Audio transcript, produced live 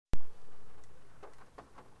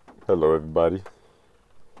Hello, everybody.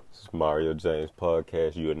 This is Mario James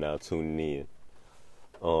Podcast. You are now tuning in.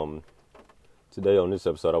 Um, Today on this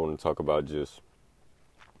episode, I want to talk about just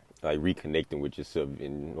like reconnecting with yourself. And you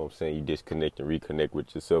know what I'm saying? You disconnect and reconnect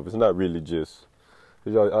with yourself. It's not really just,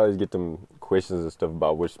 because I always get them questions and stuff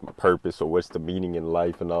about what's my purpose or what's the meaning in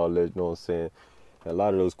life and all that. You know what I'm saying? And a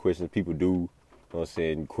lot of those questions people do, you know what I'm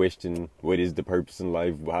saying, question what is the purpose in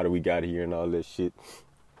life? How do we got here and all that shit?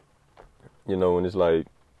 You know, and it's like,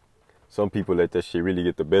 some people let that shit really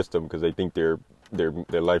get the best of them because they think their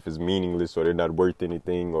life is meaningless or they're not worth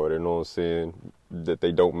anything, or they know what I'm saying, that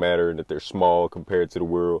they don't matter and that they're small compared to the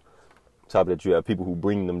world. On top of that, you have people who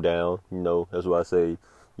bring them down. You know, that's why I say you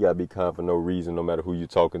gotta be kind for no reason, no matter who you're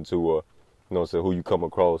talking to or, you know what I'm saying, who you come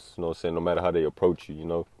across. You know what I'm saying, no matter how they approach you. You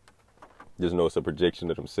know, just know it's a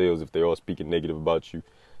projection of themselves. If they're all speaking negative about you,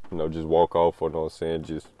 you know, just walk off, or you know what I'm saying,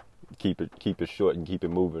 just keep it short and keep it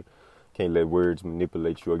moving. Can't let words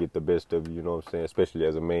manipulate you or get the best of you, you know what I'm saying? Especially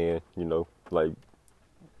as a man, you know, like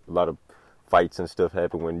a lot of fights and stuff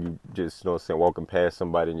happen when you just, you know what I'm saying, walking past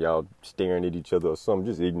somebody and y'all staring at each other or something,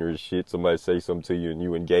 just ignorant shit. Somebody say something to you and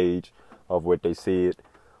you engage off what they said. You know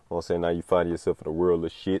what I'm saying? Now you find yourself in a world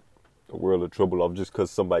of shit, a world of trouble off just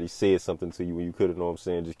because somebody said something to you when you could have, you know what I'm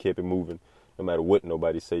saying, just kept it moving no matter what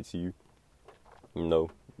nobody say to you. You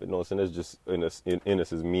know what I'm saying? That's just in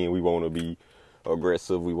us as men. We want to be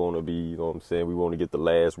aggressive, we want to be, you know what I'm saying, we want to get the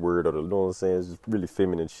last word, or the, you know what I'm saying, it's just really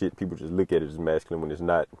feminine shit. People just look at it as masculine when it's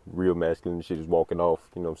not. Real masculine shit is walking off,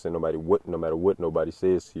 you know what I'm saying, no matter what nobody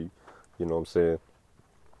says to you, you know what I'm saying.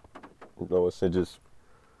 You know what I'm saying, just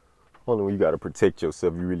only when you got to protect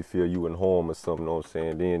yourself, you really feel you in harm or something, you know what I'm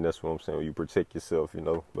saying, then that's what I'm saying, when you protect yourself, you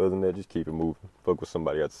know. But other than that, just keep it moving. Fuck what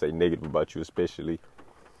somebody got to say negative about you especially.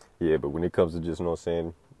 Yeah, but when it comes to just, you know what I'm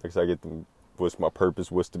saying, like I get them, what's my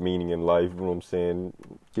purpose, what's the meaning in life, you know what I'm saying,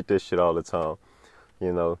 get that shit all the time,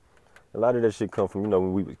 you know. A lot of that shit come from, you know,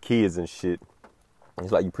 when we were kids and shit,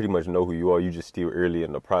 it's like you pretty much know who you are, you just still early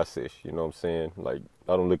in the process, you know what I'm saying. Like,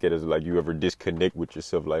 I don't look at it as like you ever disconnect with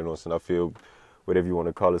yourself, like, you know what I'm saying, I feel, whatever you want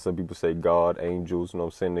to call it, some people say God, angels, you know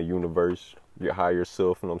what I'm saying, the universe, your higher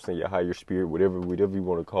self, you know what I'm saying, your higher spirit, whatever you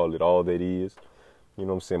want to call it, all that is, you know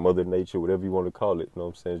what I'm saying, Mother Nature, whatever you want to call it, you know what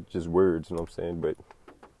I'm saying, just words, you know what I'm saying. But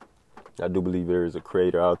I do believe there is a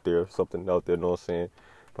creator out there, something out there, you know what I'm saying?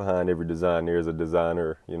 Behind every design, there is a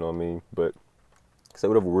designer, you know what I mean? But say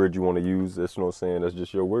whatever word you want to use, that's, you know what I'm saying, that's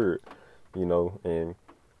just your word, you know? And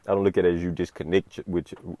I don't look at it as you disconnect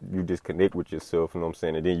with yourself, you know what I'm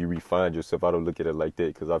saying? And then you refine yourself. I don't look at it like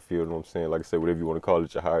that, because I feel, you know what I'm saying, like I said, whatever you want to call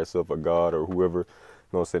it, your higher self or God or whoever, you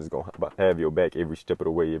know what I'm saying, is going to have your back every step of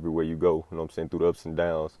the way, everywhere you go, you know what I'm saying, through the ups and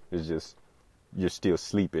downs. It's just, you're still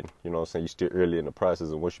sleeping, you know what I'm saying, you're still early in the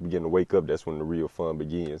process, and once you begin to wake up, that's when the real fun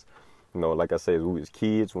begins. You know, like I said, when we were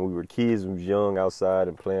kids, we was young outside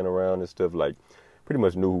and playing around and stuff, like, pretty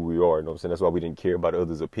much knew who we are, you know what I'm saying, that's why we didn't care about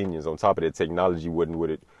others' opinions. On top of that, technology wasn't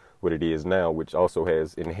what it is now, which also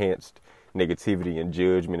has enhanced negativity and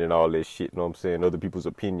judgment and all that shit, you know what I'm saying, other people's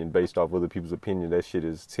opinion, based off other people's opinion, that shit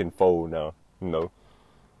is tenfold now, you know.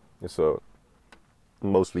 It's a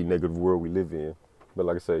mostly negative world we live in. But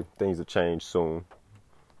like I say, things will change soon.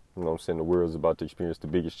 You know what I'm saying? The world's about to experience the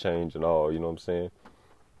biggest change and all, you know what I'm saying?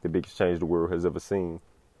 The biggest change the world has ever seen.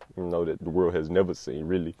 You know, that the world has never seen,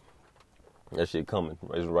 really. That shit coming.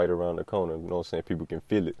 It's right around the corner. You know what I'm saying? People can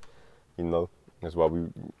feel it, you know? That's why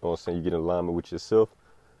you know what I'm saying, you get in alignment with yourself. You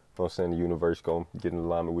know what I'm saying? The universe gonna get in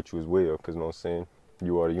alignment with you as well. Because, you know what I'm saying?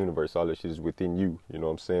 You are the universe. All that shit is within you. You know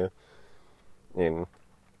what I'm saying? And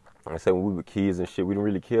like I said, when we were kids and shit, we didn't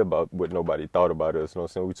really care about what nobody thought about us, you know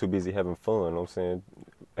what I'm saying? We were too busy having fun, you know what I'm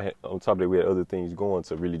saying? On top of that, we had other things going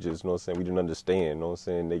to really just, you know what I'm saying, we didn't understand, you know what I'm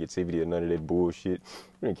saying, negativity or none of that bullshit.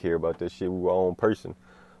 We didn't care about that shit. We were our own person.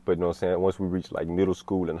 But, you know what I'm saying, once we reached like middle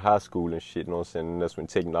school and high school and shit, you know what I'm saying, and that's when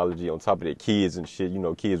technology, on top of that, kids and shit, you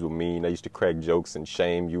know, kids were mean. They used to crack jokes and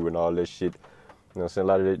shame you and all that shit. You know what I'm saying? A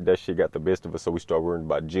lot of that shit got the best of us, so we start worrying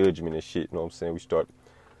about judgment and shit, you know what I'm saying? We start,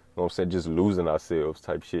 you know what I'm saying, just losing ourselves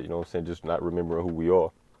type shit, you know what I'm saying, just not remembering who we are.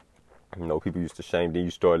 You know, people used to shame, then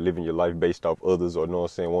you start living your life based off others, or, you know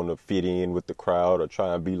what I'm saying, want to fit in with the crowd or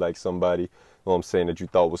try and be like somebody, you know what I'm saying, that you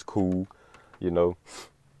thought was cool, you know.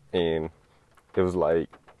 And it was like,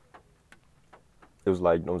 you know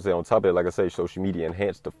what I'm saying, on top of it, like I say, social media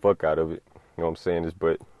enhanced the fuck out of it, you know what I'm saying,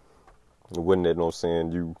 but it wasn't that, you know what I'm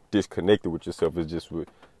saying, you disconnected with yourself, it's just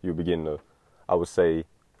you begin to, I would say,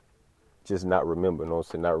 just not remember, you know what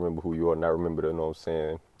I'm saying, not remember who you are, not remember the, you know what I'm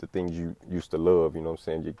saying, the things you used to love, you know what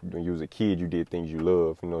I'm saying. When you was a kid, you did things you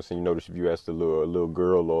love, you know what I'm saying. You notice if you asked a little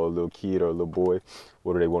girl or a little kid or a little boy,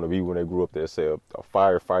 what do they want to be when they grew up, they'll say a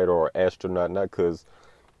firefighter or astronaut, not because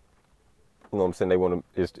You know what I'm saying? They want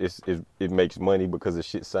to, it makes money because the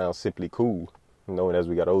shit sounds simply cool. You know, and as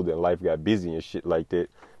we got older and life got busy and shit like that,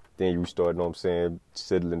 then you start, you know what I'm saying,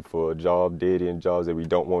 settling for a job, dead end jobs that we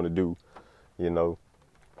don't want to do, you know,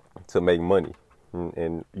 to make money.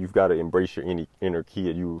 And you've got to embrace your inner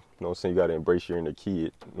kid. You know what I'm saying? You got to embrace your inner kid.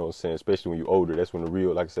 You know what I'm saying? Especially when you're older. That's when the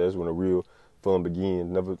real, like I said, that's when the real fun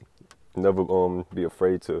begins. Never be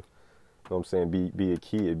afraid to, you know what I'm saying, be a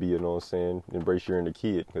kid, you know what I'm saying, embrace your inner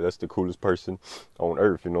kid, because that's the coolest person on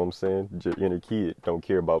earth, you know what I'm saying, your inner kid. Don't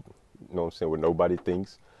care about, you know what I'm saying, what nobody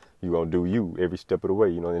thinks. You're going to do you every step of the way,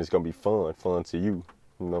 you know, and it's going to be fun to you, you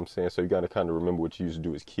know what I'm saying. So you got to kind of remember what you used to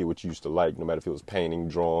do as a kid, what you used to like, no matter if it was painting,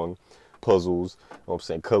 drawing, puzzles, you know what I'm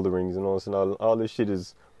saying, colorings, you know what I'm saying, all this shit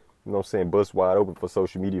is, you know what I'm saying, bust wide open for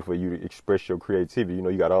social media for you to express your creativity. You know,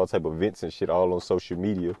 you got all type of events and shit all on social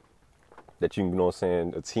media that you know what I'm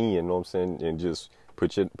saying, attend, you know what I'm saying, and just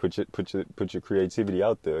put your creativity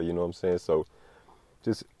out there, you know what I'm saying. So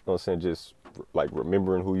just, you know what I'm saying, just like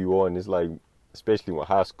remembering who you are. And it's like, especially when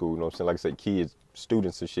high school, you know what I'm saying, like I said, kids,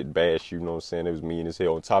 students and shit bash you, you know what I'm saying. It was mean as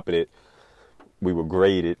hell. On top of that, we were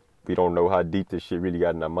graded. We don't know how deep this shit really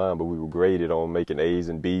got in our mind, but we were graded on making A's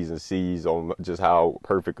and B's and C's on just how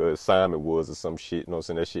perfect an assignment was or some shit, you know what I'm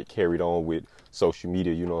saying. That shit carried on with social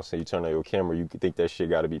media, you know what I'm saying. You turn on your camera, you think that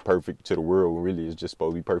shit got to be perfect to the world, when really it's just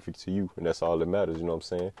supposed to be perfect to you, and that's all that matters, you know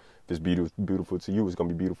what I'm saying. If it's beautiful to you, it's going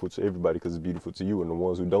to be beautiful to everybody because it's beautiful to you, and the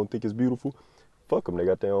ones who don't think it's beautiful, fuck them, they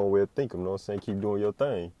got their own way of thinking, you know what I'm saying. Keep doing your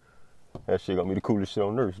thing. That shit going to be the coolest shit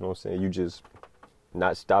on earth, you know what I'm saying. You just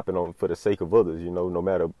not stopping on for the sake of others, you know, no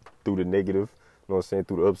matter through the negative, you know what I'm saying,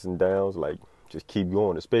 through the ups and downs, like just keep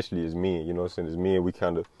going, especially as men, you know what I'm saying. As men, we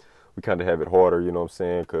kind of have it harder, you know what I'm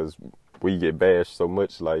saying, because we get bashed so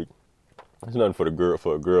much. Like, it's nothing for a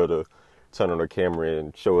girl to turn on her camera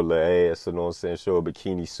and show a little ass, you know what I'm saying, show a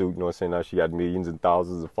bikini suit, you know what I'm saying. Now she got millions and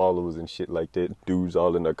thousands of followers and shit like that, dudes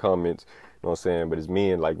all in the comments, you know what I'm saying. But as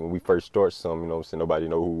men, like when we first start something, you know what I'm saying, nobody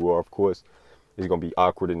know who we are, of course. It's gonna be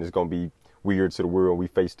awkward and it's gonna be weird to the world. We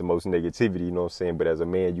face the most negativity, you know what I'm saying. But as a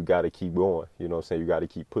man, you got to keep going, you know what I'm saying. You got to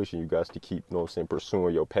keep pushing. You got to keep, you know what I'm saying,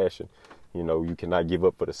 pursuing your passion. You know, you cannot give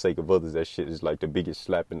up for the sake of others. That shit is like the biggest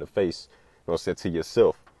slap in the face, you know what I'm saying, to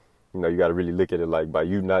yourself. You know, you got to really look at it like, by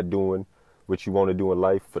you not doing what you want to do in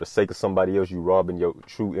life for the sake of somebody else, you robbing your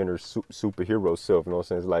true inner superhero self, you know what I'm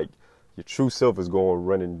saying. It's like your true self is going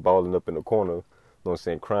running, balling up in the corner, you know what I'm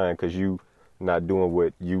saying, crying because you not doing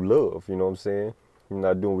what you love, you know what I'm saying. You're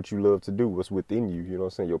not doing what you love to do, what's within you, you know what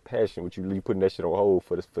I'm saying, your passion, what you putting that shit on hold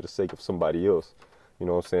for the sake of somebody else. You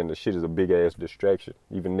know what I'm saying? The shit is a big ass distraction.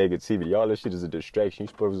 Even negativity, all that shit is a distraction. You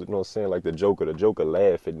supposed to, you know what I'm saying, like the Joker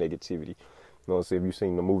laugh at negativity. You know what I'm saying? If you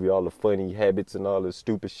seen the movie, all the funny habits and all the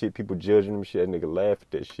stupid shit, people judging them shit, that nigga laugh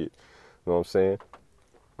at that shit. You know what I'm saying?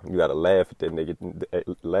 You gotta laugh at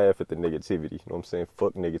that laugh at the negativity. You know what I'm saying?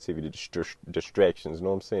 Fuck negativity, distractions. You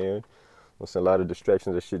know what I'm saying? I'm saying, a lot of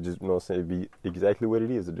distractions, that shit just, you know what I'm saying, be exactly what it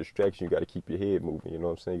is, a distraction. You got to keep your head moving, you know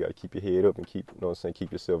what I'm saying. You got to keep your head up and keep, you know what I'm saying,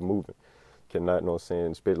 keep yourself moving. Cannot, you know what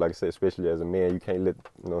I'm saying, like I said, especially as a man, you can't let,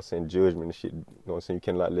 you know what I'm saying, judgment and shit, you know what I'm saying, you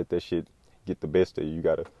cannot let that shit get the best of you. You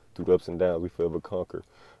got to, through the ups and downs, we forever conquer.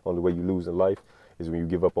 Only way you lose in life is when you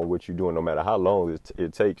give up on what you're doing, no matter how long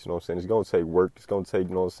it takes, you know what I'm saying. It's going to take work. It's going to take,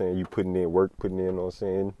 you know what I'm saying, you putting in work, you know what I'm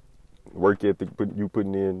saying, work ethic, you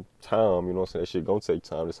putting in time, you know what I'm saying. That shit going to take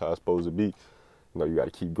time. That's how it's supposed to be. You know, you got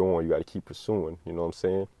to keep going. You got to keep pursuing. You know what I'm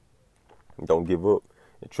saying? Don't give up.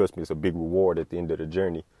 And trust me, it's a big reward at the end of the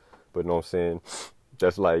journey. But you know what I'm saying?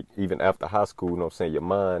 That's like, even after high school, you know what I'm saying? Your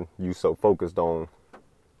mind, you so focused on,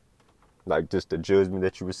 like, just the judgment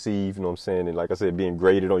that you receive, you know what I'm saying? And like I said, being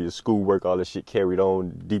graded on your schoolwork, all this shit carried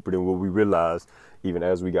on deeper than what we realized, even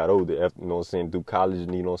as we got older, after, you know what I'm saying, through college,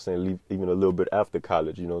 and, you know what I'm saying, even a little bit after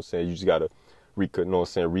college, you know what I'm saying? You just got to, you know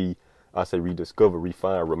what I'm saying, rediscover,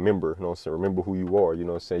 refine, remember, you know what I'm saying, remember who you are, you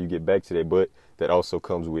know what I'm saying, you get back to that, but that also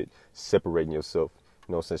comes with separating yourself,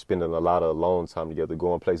 you know what I'm saying, spending a lot of alone time together,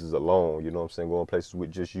 going places alone, you know what I'm saying, going places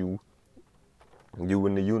with just you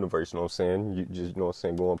and the universe, you know what I'm saying, you just, you know what I'm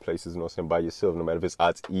saying, going places, you know what I'm saying, by yourself, no matter if it's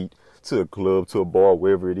out to eat, to a club, to a bar,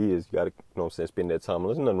 wherever it is, you got to, you know what I'm saying, spend that time.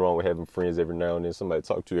 There's nothing wrong with having friends every now and then, somebody to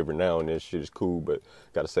talk to every now and then, shit is cool, but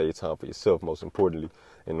got to save your time for yourself, most importantly,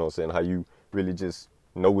 you know what I'm saying, how you really just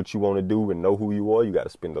know what you want to do and know who you are. You got to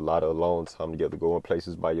spend a lot of alone time together, going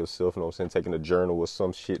places by yourself, you know what I'm saying, taking a journal or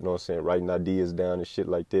some shit, you know what I'm saying, writing ideas down and shit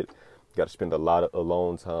like that. You got to spend a lot of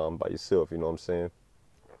alone time by yourself, you know what I'm saying.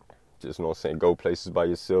 Just, you know what I'm saying, go places by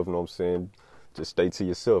yourself, you know what I'm saying, just stay to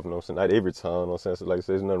yourself, you know what I'm saying, not every time, you know what I'm saying. So like I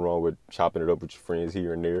said, there's nothing wrong with chopping it up with your friends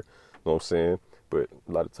here and there, you know what I'm saying, but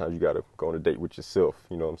a lot of times you got to go on a date with yourself,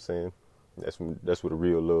 you know what I'm saying. That's what a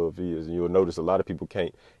real love is. And you'll notice a lot of people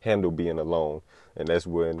can't handle being alone. And that's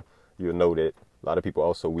when you'll know that a lot of people are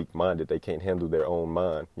also weak-minded. They can't handle their own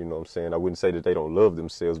mind. You know what I'm saying? I wouldn't say that they don't love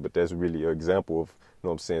themselves, but that's really an example of, you know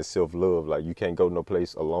what I'm saying, self-love. Like, you can't go no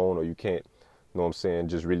place alone, or you can't, you know what I'm saying,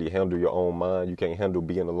 just really handle your own mind. You can't handle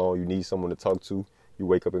being alone. You need someone to talk to. You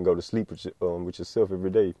wake up and go to sleep with yourself every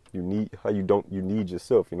day. You need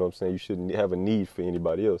yourself. You know what I'm saying? You shouldn't have a need for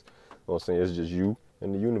anybody else. You know what I'm saying? It's just you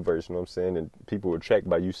and the universe. You know what I'm saying? And people are attracted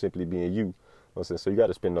by you simply being you. You know what I'm saying? So you got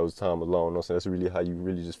to spend those time alone. You know what I'm saying? That's really how you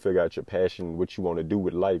really just figure out your passion, what you want to do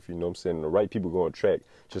with life. You know what I'm saying? And the right people going to attract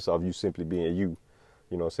just off you simply being you.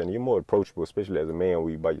 You know what I'm saying? You're more approachable, especially as a man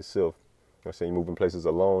when you by yourself. You know what I'm saying? You're moving places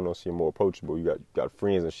alone. You know what I'm saying? You're more approachable. You got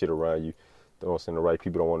friends and shit around you. You know what I'm saying? The right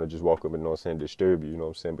people don't want to just walk up and, you know what I'm saying, disturb you. You know what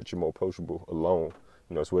I'm saying? But you're more approachable alone.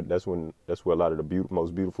 You know, that's where a lot of the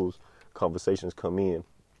most beautiful conversations come in.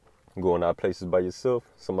 Going out places by yourself,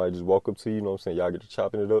 somebody just walk up to you. You know what I'm saying? Y'all get to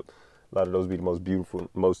chopping it up. A lot of those be the most beautiful,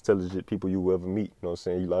 most intelligent people you will ever meet. You know what I'm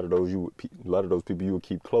saying? A lot of those people you will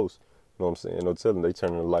keep close. You know what I'm saying? No telling, they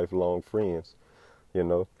turn into lifelong friends. You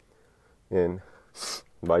know, and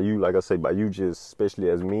by you, like I say, by you just, especially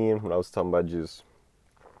as men, when I was talking about just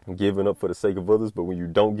giving up for the sake of others, but when you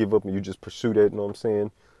don't give up and you just pursue that, you know what I'm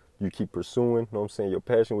saying? You keep pursuing, you know what I'm saying, your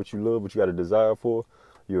passion, what you love, what you got a desire for,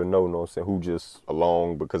 you'll know, you know what I'm saying, who just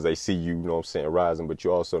along because they see you, you know what I'm saying, rising, but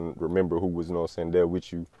you also remember who was, you know what I'm saying, there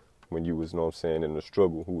with you when you was, you know what I'm saying, in the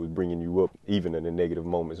struggle, who was bringing you up, even in the negative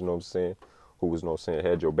moments, you know what I'm saying, who was, you know what I'm saying,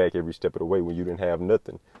 had your back every step of the way when you didn't have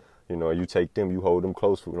nothing. You know, you take them, you hold them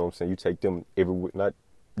close, you know what I'm saying, you take them everywhere,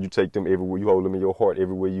 you hold them in your heart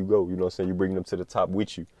everywhere you go, you know what I'm saying, you bring them to the top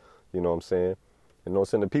with you. You know what I'm saying? You know what I'm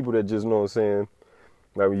saying? The people that just, you know what I'm saying,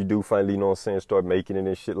 like when you do finally, you know what I'm saying, start making it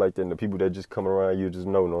and shit like that, and the people that just come around you just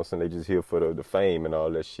know, you know what I'm saying, they just here for the fame and all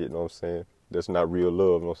that shit, you know what I'm saying? That's not real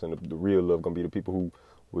love, you know what I'm saying? The real love gonna be the people who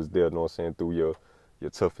was there, you know what I'm saying, through your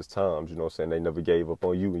toughest times, you know what I'm saying? They never gave up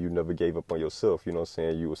on you and you never gave up on yourself, you know what I'm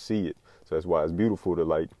saying? You will see it. So that's why it's beautiful to,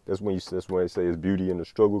 like, that's when they say it's beauty in the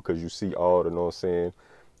struggle, because you see all the, you know what I'm saying,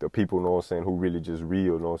 the people, you know what I'm saying, who really just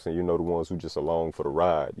real, you know what I'm saying, you know, the ones who just along for the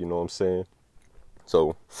ride, you know what I'm saying?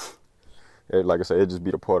 So, like I said, it just be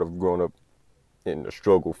the part of growing up in the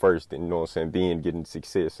struggle first, and, you know what I'm saying, then getting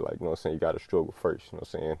success, like, you know what I'm saying, you gotta struggle first, you know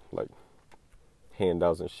what I'm saying, like,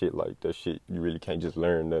 handouts and shit, like, that shit, you really can't just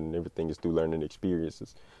learn nothing, everything is through learning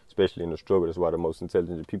experiences, especially in the struggle. That's why the most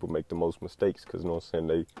intelligent people make the most mistakes, because, you know what I'm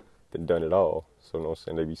saying, they done it all, so, you know what I'm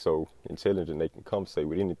saying, they be so intelligent, they can compensate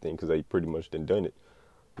with anything, because they pretty much done it.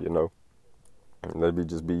 You know, and that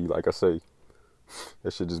just be, like I say,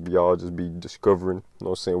 that should just be discovering, you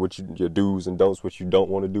know what I'm saying, your do's and don'ts, what you don't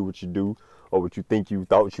want to do, what you do, or what you think you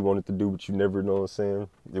thought you wanted to do, but you never, you know what I'm saying,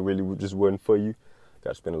 it really just wasn't for you.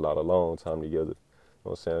 Got to spend a lot of long time together, you know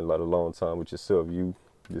what I'm saying, a lot of long time with yourself,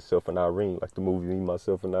 yourself and Irene, like the movie Me,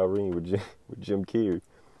 Myself, and Irene with Jim Carrey.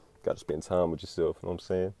 Got to spend time with yourself, you know what I'm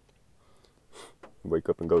saying. Wake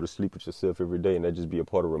up and go to sleep with yourself every day, and that just be a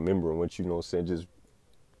part of remembering what you know what I'm saying, just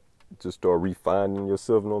start refining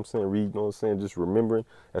yourself, you know what I'm saying, you know what I'm saying, just remembering.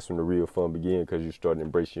 That's when the real fun begins, because you start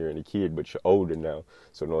embracing you're a kid, but you're older now.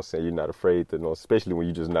 So, you know what I'm saying, you're not afraid to, you know, especially when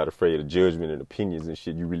you're just not afraid of judgment and opinions and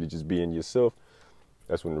shit, you really just being yourself.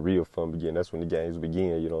 That's when the real fun begins. That's when the games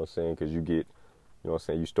begin, you know what I'm saying, because you get, you know what I'm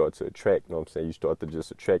saying, you start to attract, you know what I'm saying, you start to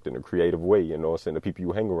just attract in a creative way, you know what I'm saying, the people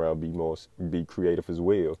you hang around be creative as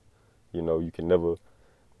well. You know, you can never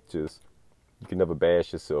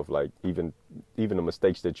bash yourself. Like, even the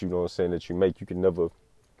mistakes that you know what I'm saying that you make, you can never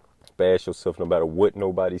bash yourself, no matter what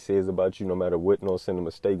nobody says about you, no matter what, you know what I'm saying, the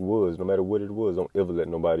mistake was, no matter what it was. Don't ever let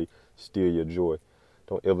nobody steal your joy.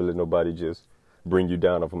 Don't ever let nobody just bring you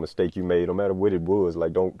down off a mistake you made, no matter what it was.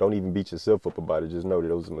 Like, don't even beat yourself up about it. Just know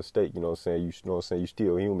that it was a mistake. You know what I'm saying? You know what I'm saying? You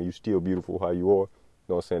still human. You still beautiful how you are.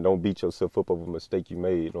 You know what I'm saying? Don't beat yourself up over a mistake you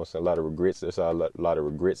made. You know what I'm saying? A lot of regrets. That's how a lot of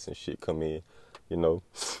regrets and shit come in. You know,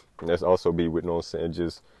 and that's also be with, you know what I'm saying,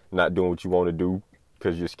 just not doing what you want to do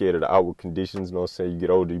because you're scared of the outward conditions. You know what I'm saying? You get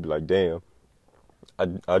older, you be like, damn,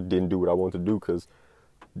 I didn't do what I wanted to do because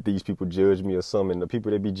these people judge me or something. And the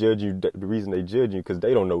people that be judging you, the reason they judge you because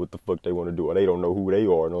they don't know what the fuck they want to do, or they don't know who they are. You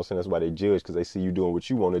know what I'm saying? That's why they judge, because they see you doing what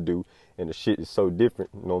you want to do, and the shit is so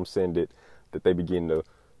different. You know what I'm saying? That they begin to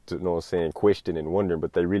you know what I'm saying, question and wondering,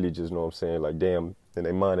 but they really just, you know what I'm saying, like, damn, in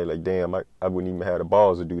their mind, they're like, damn, I wouldn't even have the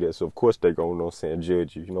balls to do that. So, of course, they're going to, you know what I'm saying,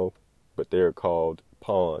 judge you, you know, but they're called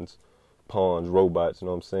pawns, robots, you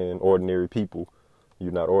know what I'm saying, ordinary people.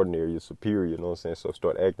 You're not ordinary, you're superior, you know what I'm saying, so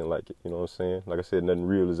start acting like it, you know what I'm saying. Like I said, nothing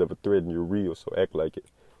real is ever threatened, you're real, so act like it,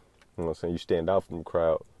 you know what I'm saying. You stand out from the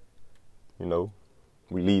crowd, you know,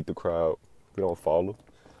 we lead the crowd, we don't follow.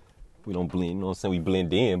 We don't blend, you know what I'm saying? We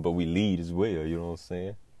blend in, but we lead as well, you know what I'm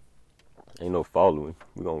saying? Ain't no following.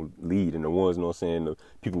 We're going to lead. And the ones, you know what I'm saying, the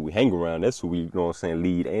people we hang around, that's who we, you know what I'm saying,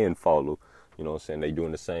 lead and follow. You know what I'm saying? They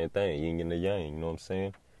doing the same thing, yin and the yang, you know what I'm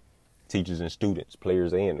saying? Teachers and students,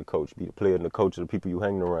 players and the coach. Be the player and the coach of the people you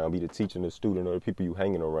hanging around. Be the teacher and the student of the people you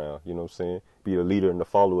hanging around. You know what I'm saying? Be the leader and the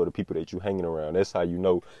follower of the people that you hanging around. That's how you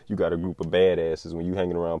know you got a group of badasses when you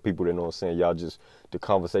hanging around people that, you know what I'm saying, y'all just, the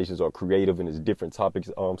conversations are creative and it's different topics.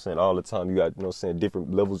 You know what I'm saying? All the time you got, you know what I'm saying,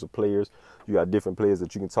 different levels of players. You got different players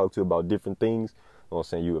that you can talk to about different things. You know what I'm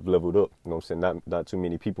saying? You have leveled up. You know what I'm saying? Not too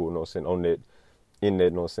many people, you know what I'm saying, on that, in that, you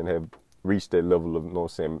know what I'm saying, have reached that level of, you know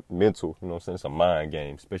what I'm saying, mental. You know what I'm saying? It's a mind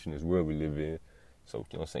game, especially in this world we live in. So, you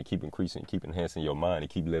know what I'm saying, keep increasing, keep enhancing your mind and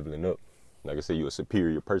keep leveling up. Like I said, you're a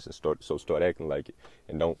superior person, start acting like it.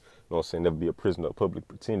 And don't, you know what I'm saying, never be a prisoner of public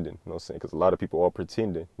pretending, you know what I'm saying, because a lot of people are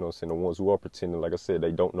pretending, you know what I'm saying, the ones who are pretending, like I said,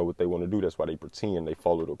 they don't know what they want to do, that's why they pretend, they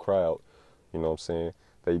follow the crowd, you know what I'm saying,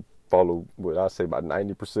 they follow what I say about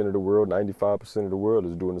 90% of the world, 95% of the world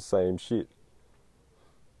is doing the same shit.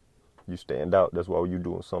 You stand out, that's why you're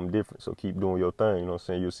doing something different, so keep doing your thing, you know what I'm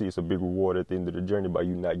saying, you'll see it's a big reward at the end of the journey by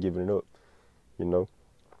you not giving it up. You know,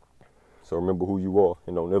 so remember who you are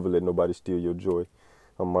and don't ever let nobody steal your joy.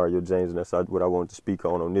 I'm Mario James, and that's what I wanted to speak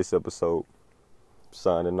on this episode.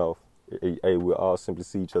 Signing off. Hey, we'll all simply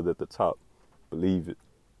see each other at the top. Believe it.